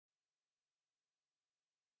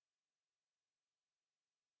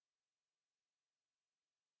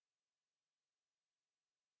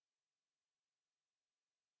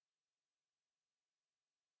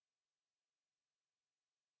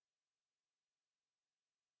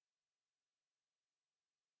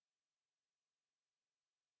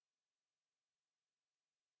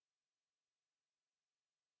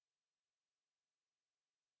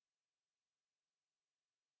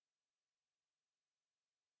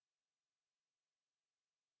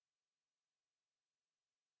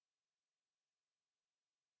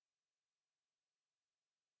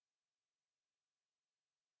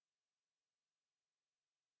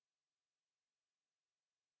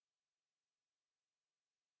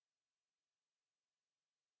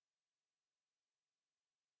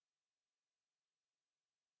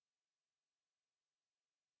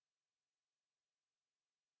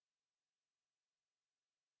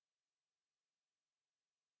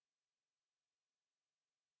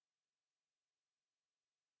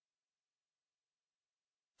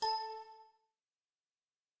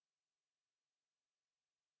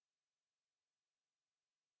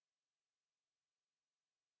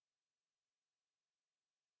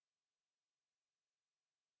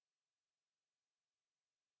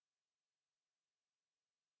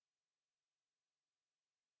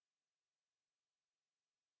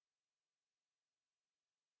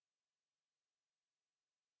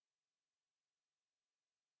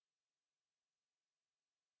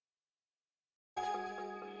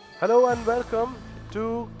Hello and welcome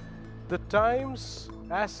to the Times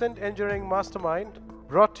Ascent Engineering Mastermind,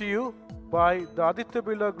 brought to you by the Aditya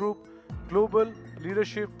Birla Group Global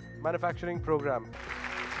Leadership Manufacturing Program.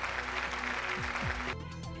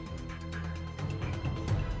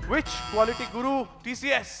 Which quality guru?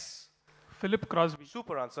 TCS. Philip Crosby.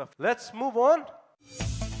 Super answer. Let's move on.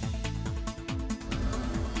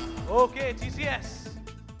 Okay, TCS.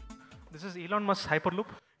 This is Elon Musk's Hyperloop.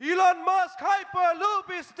 Elon Musk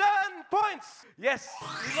Hyperloop is 10 points. Yes,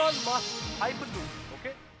 Elon Musk Hyperloop.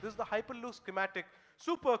 Okay, this is the Hyperloop schematic.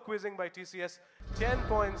 Super quizzing by TCS. 10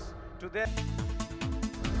 points to them.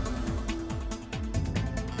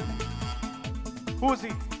 Who is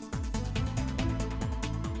he?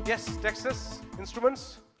 Yes, Texas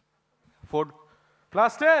Instruments. Ford.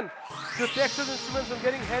 Plus 10. So Texas Instruments and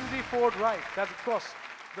getting Henry Ford right. That's, of course,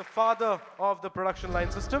 the father of the production line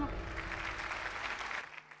system.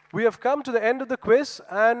 We have come to the end of the quiz,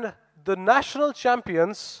 and the national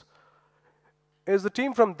champions is the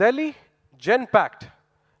team from Delhi, GenPact.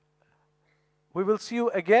 We will see you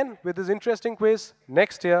again with this interesting quiz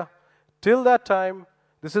next year. Till that time,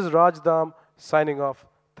 this is Raj Dham signing off.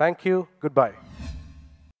 Thank you. Goodbye.